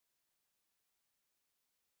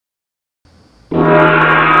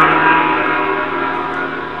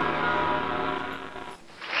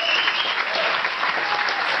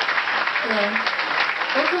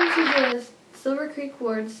Creek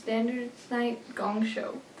Ward's Standards Night Gong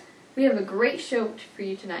Show. We have a great show for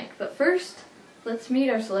you tonight, but first, let's meet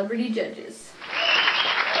our celebrity judges.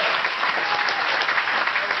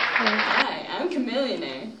 Hi, I'm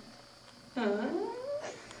Chameleonaire.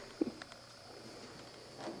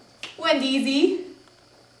 Wendy's.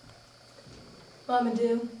 Mama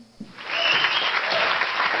do.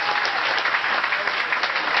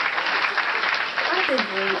 Aren't they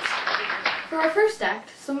great? For our first act,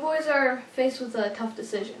 some boys are faced with a tough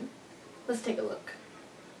decision. Let's take a look.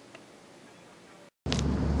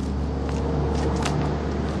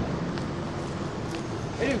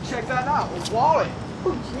 Hey dude, check that out. A wallet.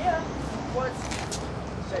 Oh yeah. What?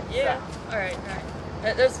 Check this Yeah. out. All right.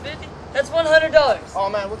 That's 50. That's $100. Oh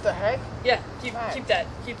man, what the heck? Yeah. Keep that.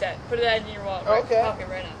 Put that in your wallet. Right, Okay. Pocket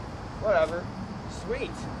right now. Whatever.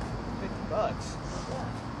 Sweet. $50.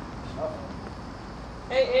 Uh-oh.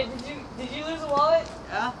 Hey, did you lose a wallet?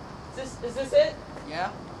 Yeah? Is this it?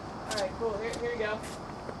 Yeah? All right. Cool. Here you go.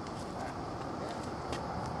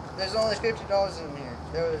 There's only $50 in here.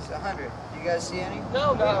 There was 100. You guys see any?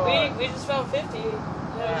 No, No, we just found 50. Yeah,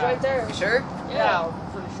 it was right there. You sure? Yeah.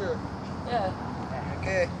 I'm pretty sure. Yeah.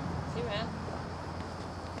 Okay. See, man.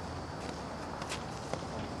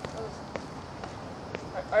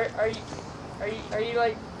 Are you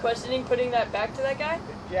like questioning putting that back to that guy?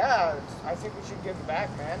 Yeah, I think we should give it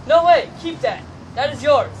back, man. No way. Keep that. That is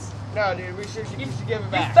yours. No, dude, we should give it You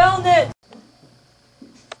back. found it.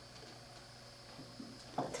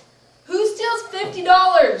 Who steals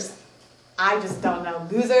 $50? I just don't know.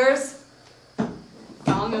 Losers.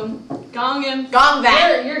 Gong him. Gong him. Gong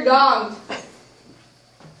that. You're gonged.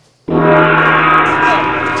 You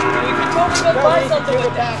can totally go buy something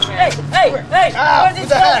with that. Hey! Ah, Where did what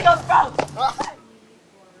the heck? come from?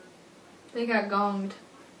 They got gonged.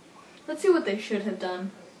 Let's see what they should have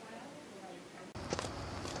done.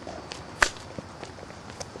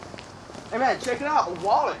 Hey man, check it out. A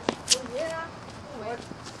wallet. Yeah.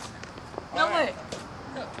 No Alright. way.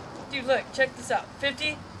 No. Dude, look. Check this out.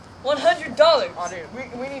 $50, $100. Oh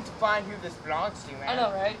dude, we need to find who this belongs to, man. I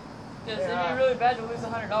know, right? Because Yeah. it'd be really bad to lose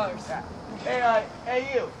 $100. Yeah.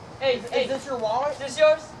 Hey you. Hey, Is this your wallet? Is this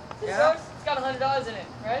yours? Is this Yeah. yours? It's got $100 in it,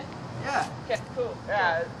 right? Yeah. Okay, cool.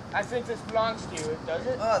 Yeah, I think this belongs to you. Does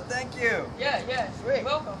it? Oh, thank you. Yeah. Sweet. You're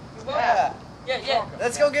welcome. You're welcome. Yeah. Yeah.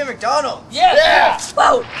 Let's go get McDonald's. Yeah. Yeah.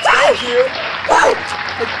 Whoa. Thank you.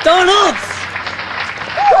 McDonald's.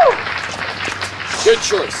 Good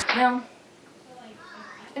choice. Now,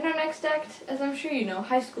 in our next act, as I'm sure you know,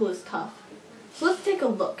 high school is tough. So let's take a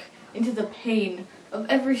look into the pain of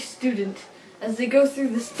every student as they go through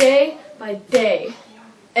this day by day.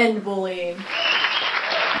 End bullying.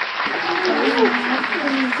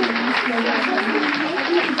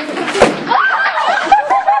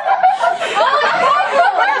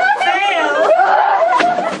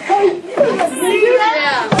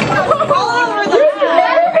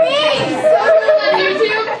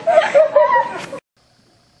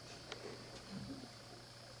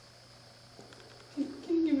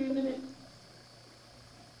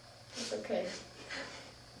 Okay.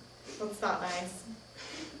 That's not nice.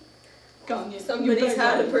 Gong it. Somebody's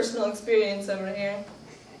had a personal experience over here.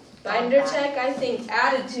 Binder check, I think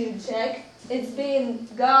attitude check. It's being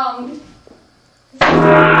gonged.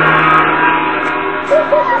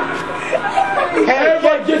 Hey,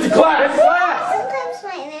 everybody, get to class. Sometimes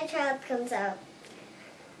my inner child comes out.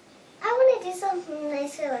 I want to do something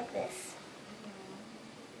nicer like this.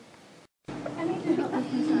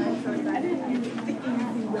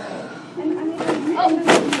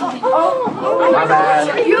 My bad.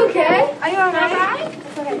 Are you okay? Are you alright?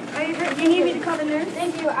 It's okay. Do you need me to call the nurse?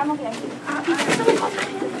 Thank you. I'm okay.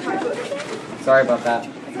 Sorry about that.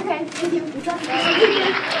 It's okay. Thank you.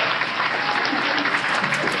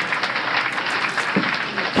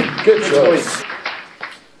 Good choice.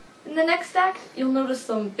 In the next act, you'll notice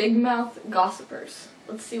some big mouth gossipers.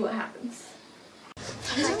 Let's see what happens.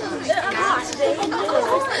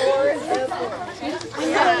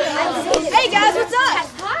 Hey guys, what's up?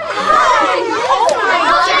 Hi.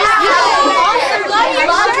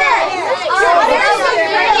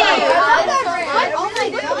 Oh my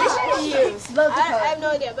God. I have no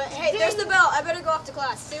idea, but hey, there's the bell. I better go off to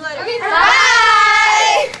class. See you later.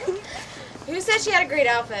 Bye. Who said she had a great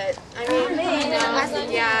outfit? I mean,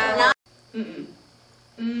 yeah.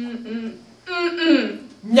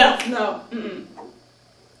 No.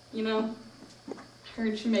 You know, I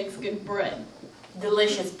heard she makes good bread.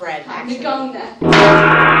 Delicious bread, I'm actually. gong that.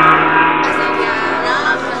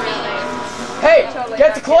 Hey,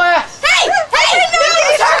 get to class.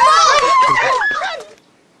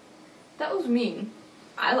 That was mean.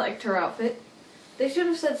 I liked her outfit. They should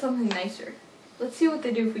have said something nicer. Let's see what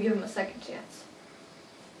they do if we give them a second chance.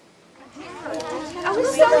 I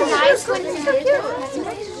was so nice when you were so cute.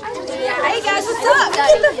 Hey guys, what's up? Mila!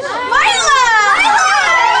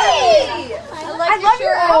 I love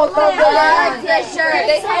your outfit. Yeah, sure.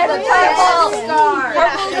 They have the purple scar.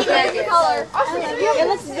 Purple color. It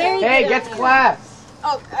looks very good. Hey, get to class.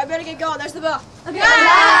 Oh, I better get going. There's the bell. Okay.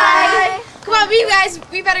 Bye. Come on, you guys.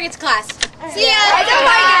 We better get to class. See ya. I don't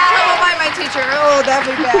want to get in trouble by my teacher. Oh, that'd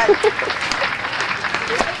be bad.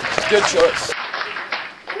 Good choice.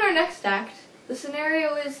 In our next act, the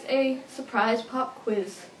scenario is a surprise pop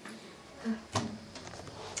quiz.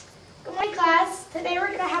 Good morning, class. Today we're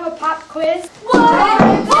gonna have a pop quiz. No!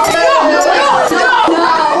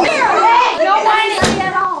 Hey, no whining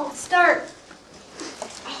at all. Start.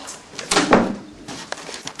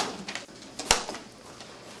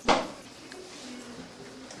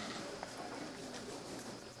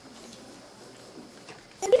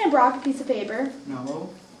 I brought a piece of paper. No,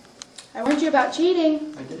 I warned you about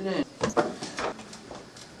cheating. I didn't.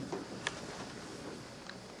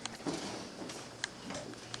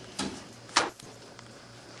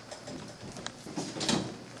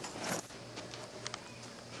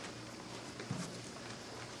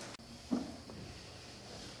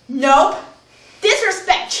 Nope.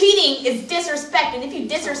 Disrespect. Cheating is disrespect. And if you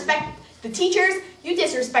disrespect the teachers, you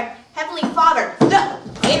disrespect Heavenly Father. No.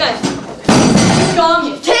 Amen.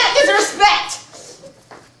 You can't disrespect.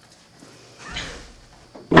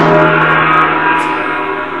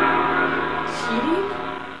 Cheating?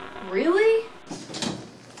 Really?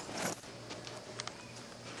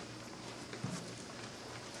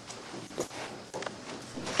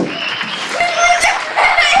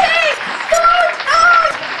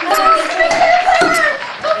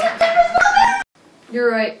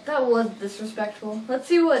 You're right, that was disrespectful. Let's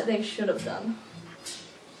see what they should have done.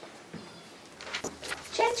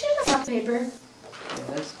 Chance, here's a paper.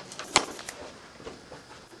 Yes.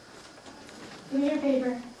 Give me your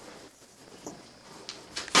paper.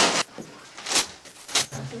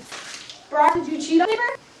 Brock, did you cheat on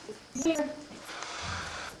paper? Here.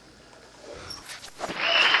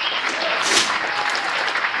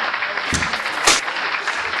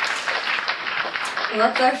 Well,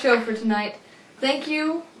 that's our show for tonight. Thank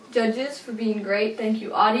you, judges, for being great. Thank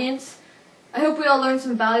you, audience. I hope we all learned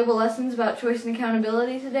some valuable lessons about choice and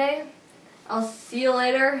accountability today. I'll see you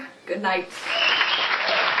later. Good night.